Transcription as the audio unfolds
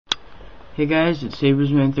Hey guys, it's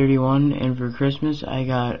SabersMan31, and for Christmas I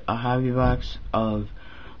got a hobby box of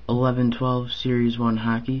 11-12 Series 1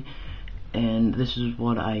 hockey, and this is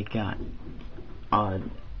what I got.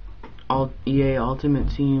 EA Ultimate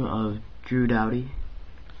Team of Drew Doughty,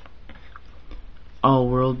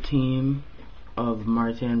 All-World Team of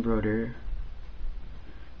Martin Brodeur,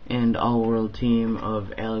 and All-World Team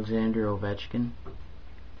of Alexander Ovechkin,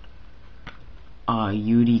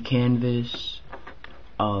 UD Canvas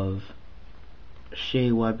of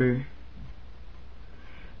Shea Weber,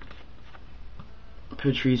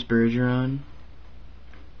 Patrice Bergeron,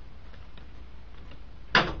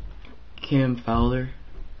 Cam Fowler,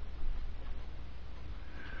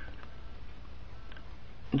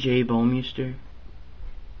 Jay Bouwmeester,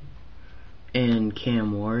 and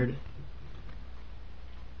Cam Ward.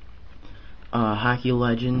 Hockey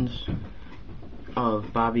Legends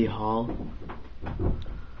of Bobby Hall,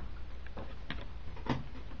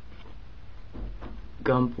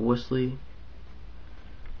 Gump Whistler,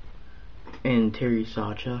 and Terry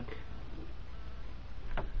Sawchuk.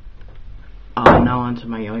 Now on to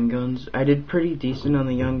my Young Guns. I did pretty decent on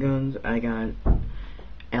the Young Guns. I got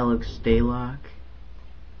Alex Stalock,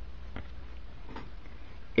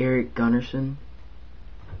 Eric Gunnarsson,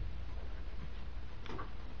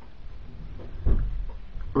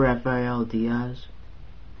 Rafael Diaz,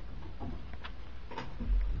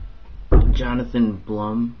 Jonathan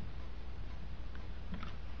Blum,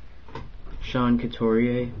 Sean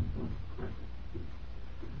Couturier,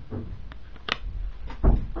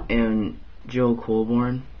 and Joe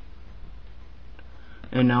Colborne.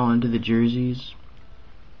 And now onto the jerseys.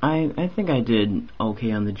 I think I did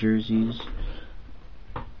okay on the jerseys.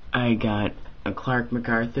 I got a Clark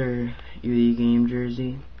MacArthur UD game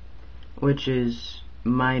jersey, which is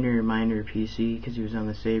minor PC because he was on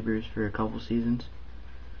the Sabres for a couple seasons,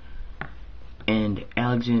 and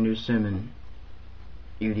Alexander Semin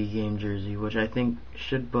UD game jersey, which I think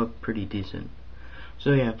should book pretty decent.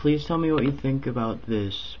 So yeah, please tell me what you think about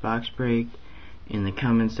this box break in the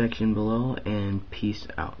comment section below, and peace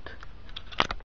out.